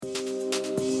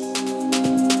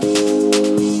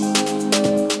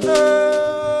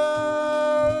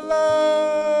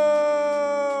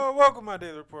my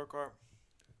daily report card,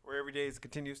 where every day is a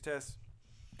continuous test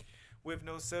with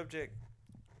no subject.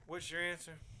 What's your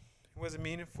answer? Was it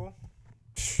meaningful?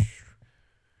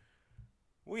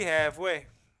 We halfway,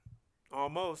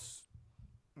 almost.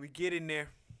 We get in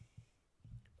there,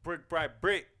 brick by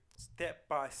brick, step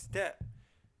by step.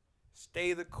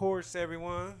 Stay the course,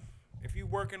 everyone. If you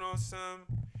working on some,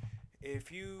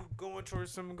 if you going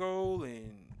towards some goal,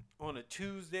 and on a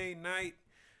Tuesday night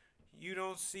you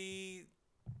don't see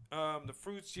the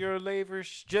fruits of your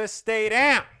labors, just stay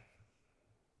down.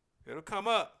 It'll come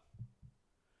up.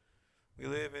 We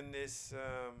live in this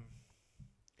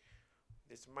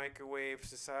microwave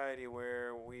society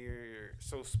where we're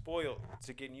so spoiled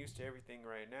to getting used to everything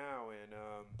right now, and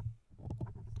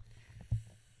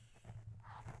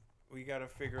we gotta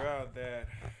figure out that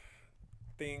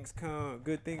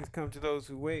good things come to those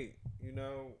who wait.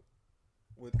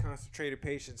 With concentrated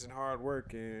patience and hard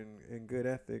work and good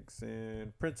ethics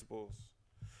and principles.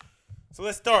 So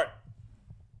let's start.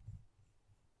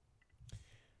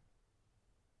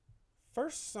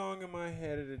 First song in my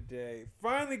head of the day.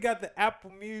 Finally got the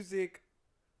Apple Music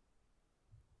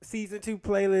Season 2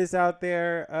 playlist out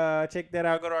there. Check that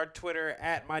out. Go to our Twitter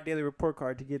at My Daily Report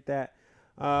Card to get that.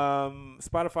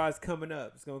 Spotify's coming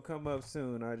up. It's going to come up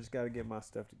soon. I just got to get my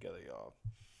stuff together, y'all.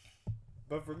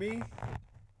 But for me,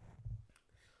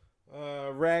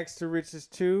 Rags to Riches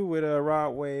 2 with Rod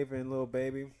Wave and Lil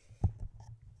Baby.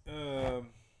 I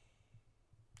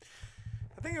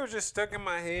think it was just stuck in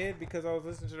my head because I was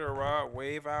listening to the Rod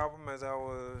Wave album as I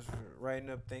was writing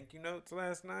up thank you notes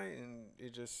last night, and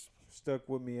it just stuck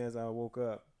with me as I woke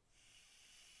up.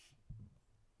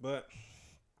 But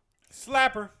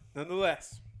slapper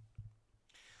nonetheless.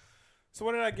 So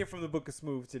what did I get from the Book of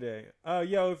Smooth today?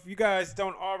 If you guys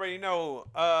don't already know,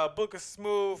 Book of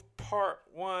Smooth Part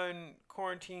 1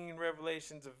 Quarantine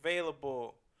Revelations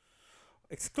available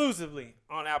exclusively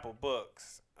on Apple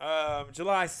Books.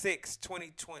 July 6,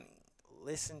 2020.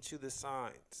 Listen to the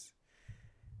signs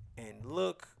and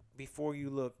look before you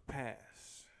look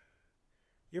past.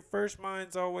 Your first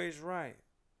mind's always right.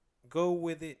 Go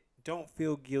with it. Don't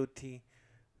feel guilty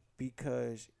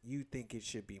because you think it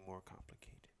should be more complicated.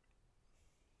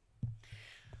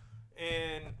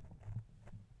 And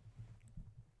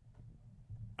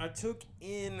I took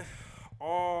in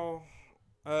all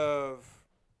of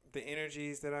the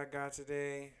energies that I got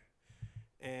today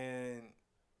and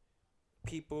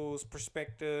people's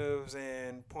perspectives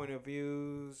and point of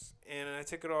views, and I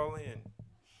took it all in.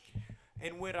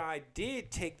 And when I did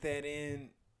take that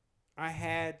in, I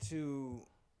had to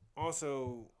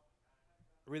also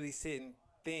really sit and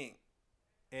think.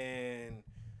 And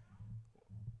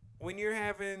when you're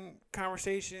having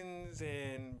conversations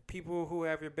and people who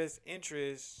have your best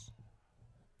interests,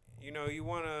 you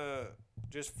want to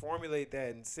just formulate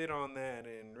that and sit on that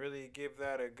and really give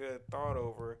that a good thought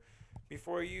over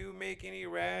before you make any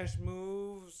rash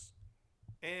moves,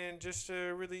 and just to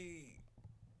really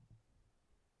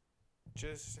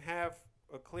just have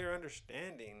a clear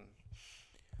understanding.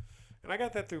 And I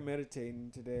got that through meditating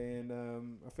today, and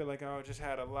I feel like I just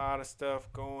had a lot of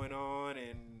stuff going on,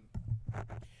 and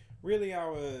really I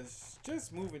was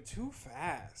just moving too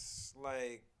fast,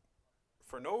 like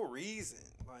for no reason.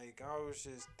 Like I was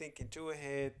just thinking too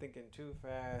ahead, thinking too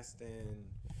fast, and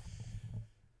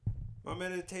my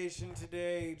meditation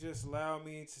today just allowed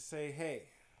me to say, hey,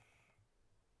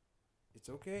 it's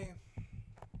okay.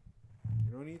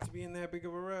 You don't need to be in that big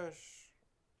of a rush.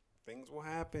 Things will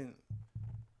happen.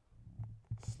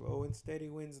 Slow and steady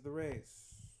wins the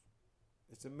race.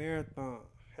 It's a marathon.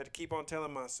 Had to keep on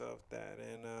telling myself that.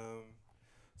 And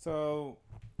so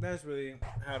that's really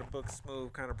how the Book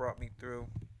Smooth kind of brought me through.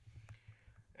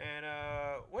 And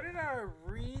what did I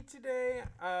read today?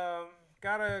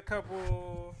 Got a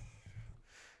couple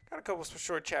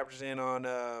short chapters in on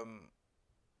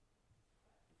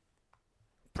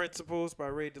Principles by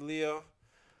Ray Dalio.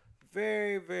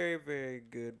 Very, very, very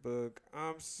good book.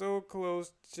 I'm so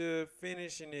close to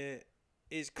finishing it.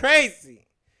 It's crazy.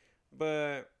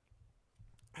 But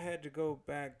I had to go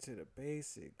back to the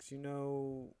basics.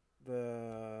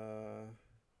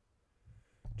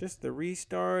 Just the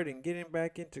restart and getting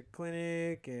back into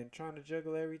clinic and trying to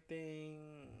juggle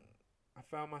everything. I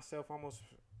found myself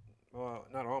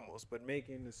not almost, but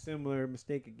making a similar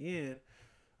mistake again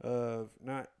of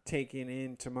not taking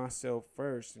into myself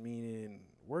first, meaning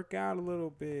work out a little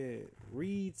bit,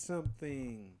 read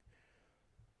something,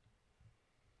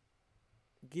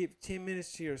 give 10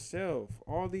 minutes to yourself.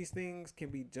 All these things can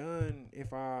be done,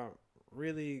 if I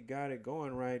really got it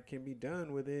going right, can be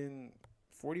done within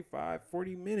 40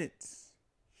 minutes.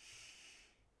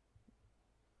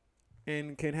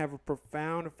 and can have a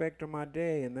profound effect on my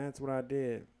day. And that's what I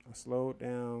did. I slowed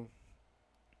down,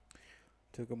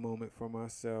 took a moment for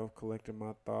myself, collected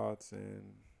my thoughts,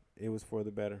 and it was for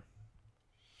the better.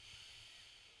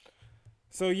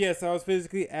 So, yes, I was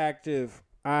physically active.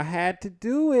 I had to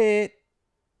do it.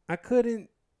 I couldn't.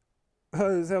 It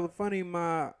was hella funny.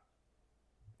 My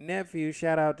nephew,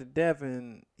 shout out to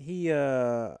Devin, he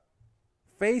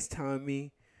FaceTimed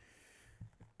me,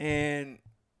 and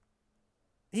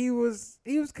he was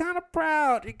kind of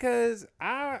proud because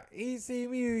he see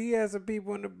me, he has some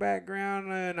people in the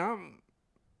background, and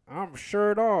I'm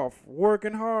shirt off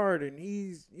working hard, and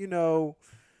he's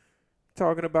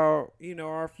talking about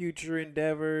our future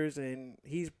endeavors, and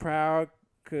he's proud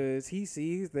because he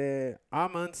sees that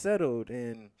I'm unsettled,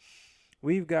 and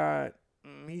we've got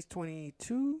he's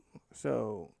 22,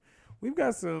 so we've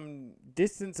got some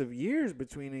distance of years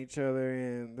between each other,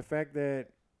 and the fact that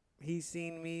he's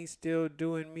seen me still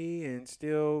doing me and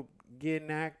still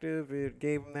getting active, it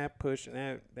gave him that push,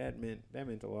 and that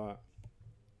meant a lot.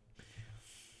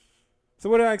 So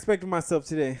what did I expect of myself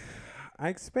today? I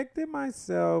expected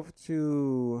myself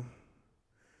to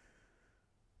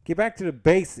get back to the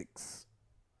basics,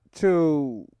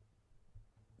 to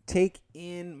take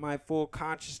in my full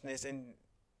consciousness, and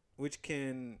which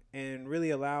can and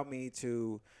really allow me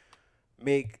to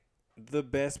make the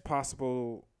best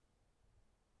possible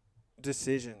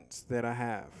decisions that I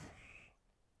have.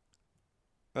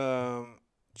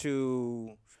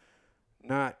 To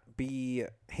not be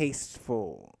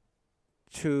hasteful,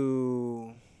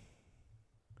 to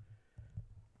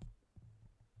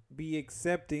be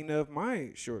accepting of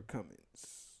my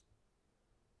shortcomings,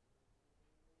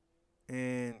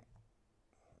 and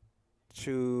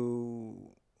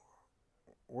to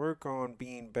work on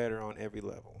being better on every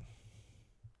level.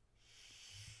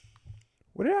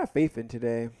 What did I have faith in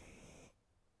today?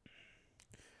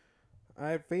 I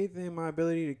had faith in my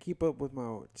ability to keep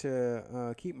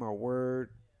my word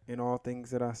in all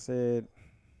things that I said.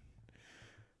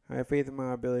 I have faith in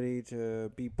my ability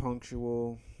to be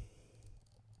punctual.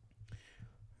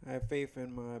 I have faith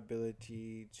in my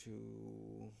ability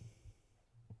to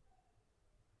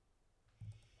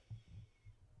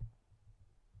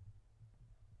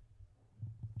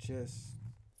just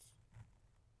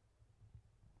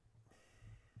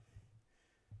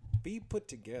be put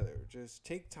together. Just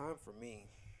take time for me.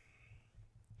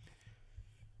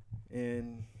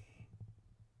 And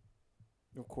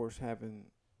of course, having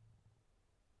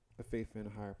the faith in a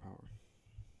higher power.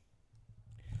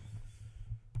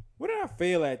 What did I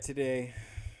fail at today?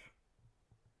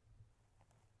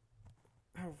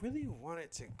 I really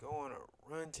wanted to go on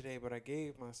a run today, but I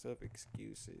gave myself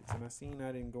excuses. And I seen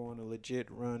I didn't go on a legit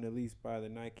run, at least by the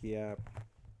Nike app.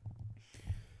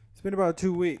 It's been about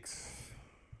 2 weeks.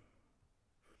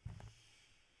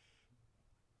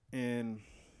 And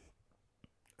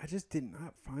I just did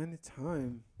not find the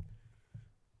time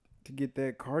to get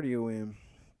that cardio in.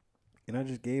 And I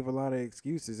just gave a lot of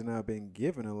excuses, and I've been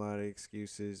given a lot of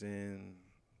excuses, and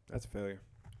that's a failure.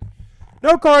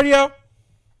 No cardio!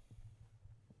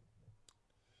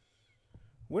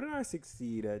 What did I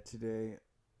succeed at today?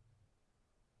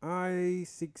 I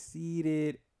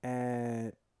succeeded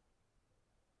at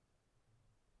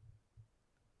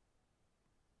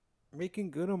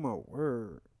making good on my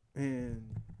word.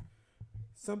 And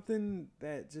something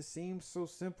that just seems so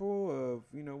simple of,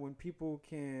 when people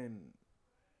can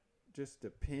just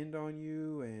depend on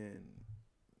you. And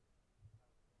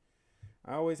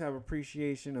I always have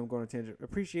appreciation. I'm going to tangent.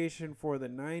 Appreciation for the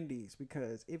 90s,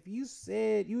 because if you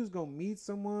said you was going to meet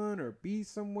someone or be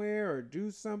somewhere or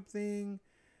do something,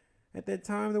 at that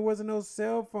time there wasn't no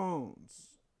cell phones.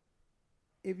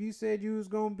 If you said you was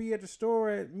going to be at the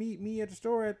store meet me at the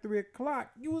store at 3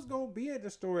 o'clock, you was going to be at the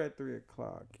store at 3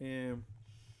 o'clock. And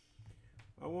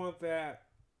I want that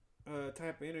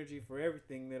type of energy for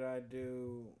everything that I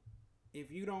do. If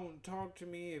you don't talk to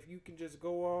me, if you can just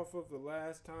go off of the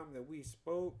last time that we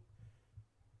spoke,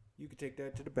 you can take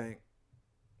that to the bank.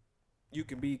 You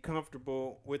can be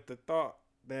comfortable with the thought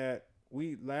that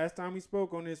last time we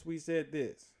spoke on this, we said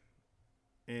this.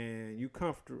 And you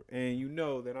comfortable, and you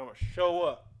know that I'm going to show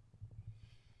up.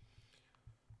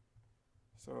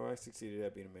 So I succeeded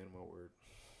at being a man of my word.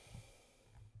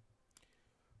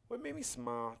 What made me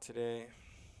smile today?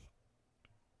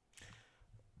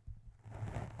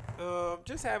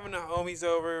 Just having the homies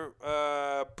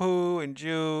over, Pooh and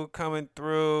Jew coming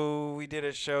through. We did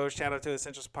a show. Shout out to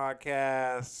Essentials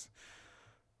Podcast.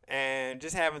 And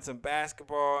just having some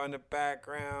basketball in the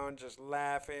background, just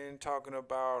laughing, talking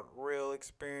about real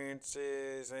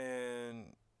experiences,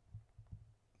 and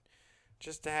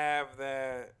just to have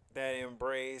that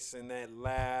embrace and that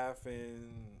laugh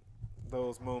and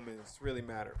those moments really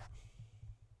matter.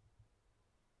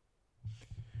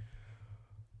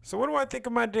 So what do I think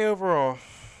of my day overall?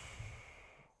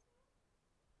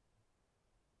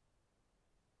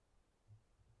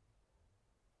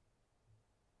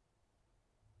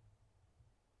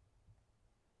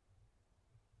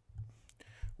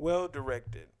 Well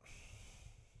directed.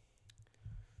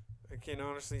 I can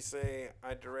honestly say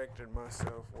I directed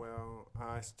myself well.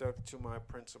 I stuck to my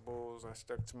principles, I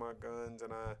stuck to my guns,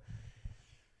 and I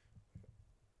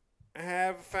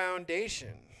have a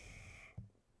foundation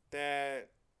that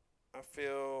I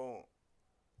feel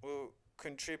will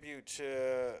contribute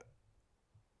to,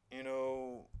 you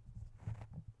know,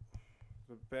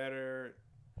 the better,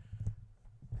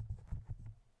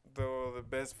 the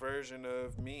best version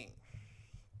of me.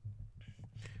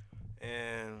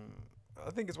 And I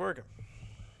think it's working.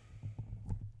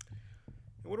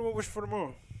 And what do I wish for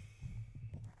tomorrow?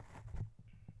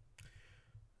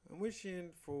 I'm wishing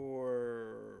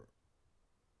for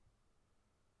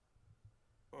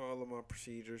all of my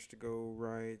procedures to go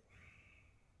right.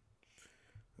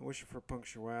 I'm wishing for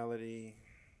punctuality.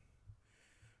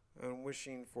 I'm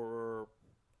wishing for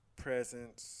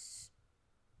presence.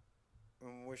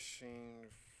 I'm wishing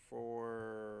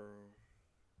for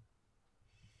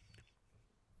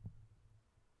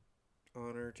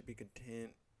honor, to be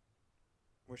content.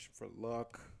 Wishing for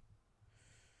luck.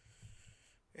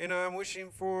 And I'm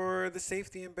wishing for the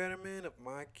safety and betterment of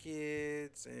my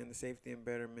kids and the safety and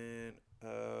betterment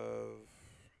of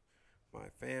my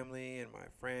family and my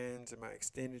friends and my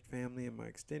extended family and my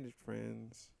extended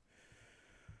friends.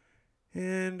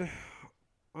 And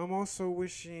I'm also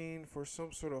wishing for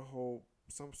some sort of hope,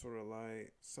 some sort of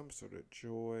light, some sort of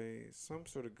joy, some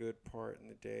sort of good part in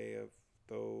the day of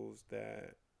those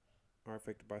that are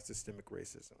affected by systemic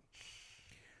racism.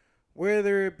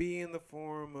 Whether it be in the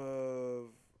form of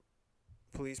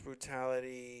police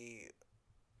brutality,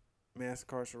 mass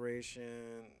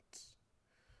incarceration,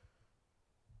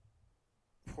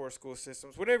 poor school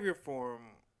systems, whatever your form,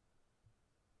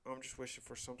 I'm just wishing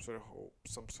for some sort of hope,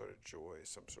 some sort of joy,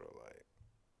 some sort of light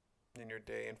in your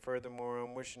day. And furthermore,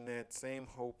 I'm wishing that same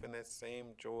hope and that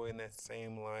same joy and that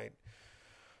same light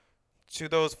to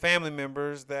those family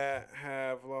members that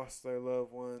have lost their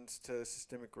loved ones to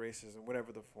systemic racism,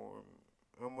 whatever the form.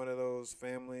 I'm one of those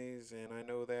families, and I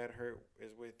know that hurt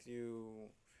is with you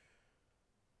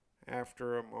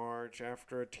after a march,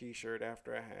 after a t shirt,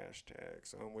 after a hashtag.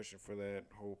 So I'm wishing for that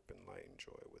hope and light and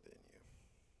joy within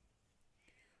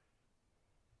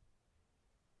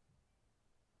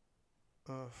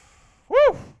you.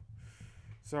 Woo!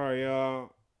 Sorry,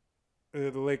 y'all. The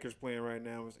Lakers playing right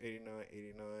now is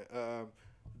 89-89.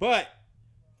 But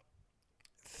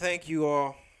thank you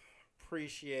all.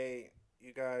 Appreciate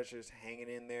you guys just hanging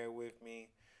in there with me.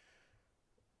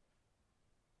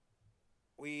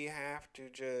 We have to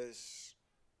just,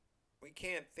 we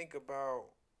can't think about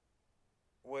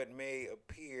what may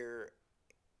appear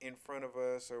in front of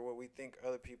us or what we think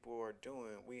other people are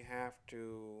doing. We have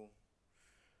to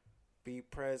be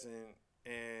present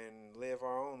and live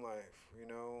our own life.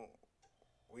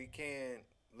 We can't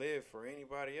live for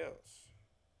anybody else.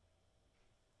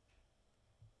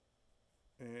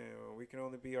 And we can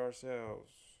only be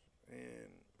ourselves. And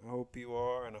I hope you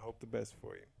are, and I hope the best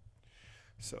for you.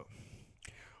 So,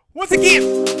 once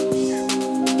again,